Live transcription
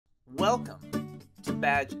Welcome to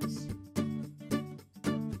Badges.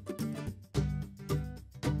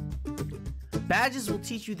 Badges will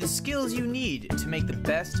teach you the skills you need to make the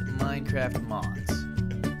best Minecraft mods.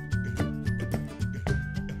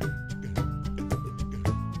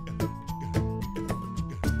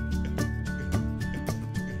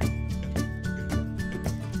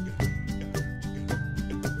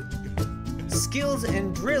 Skills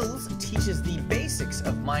and Drills teaches the basics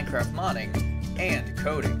of Minecraft modding and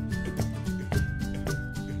coding.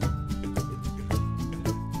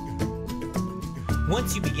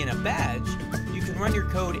 Once you begin a badge, you can run your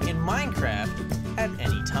code in Minecraft at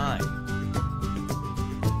any time.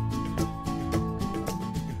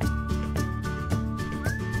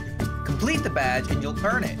 Complete the badge and you'll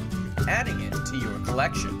earn it, adding it to your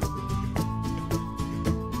collection.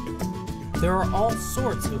 There are all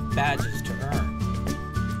sorts of badges to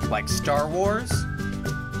earn, like Star Wars,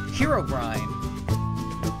 Herobrine,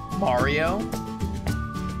 Mario,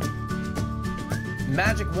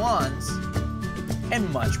 Magic Wands, and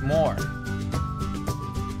much more.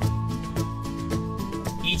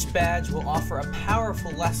 Each badge will offer a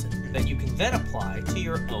powerful lesson that you can then apply to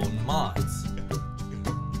your own mods.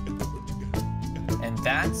 And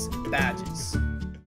that's Badges.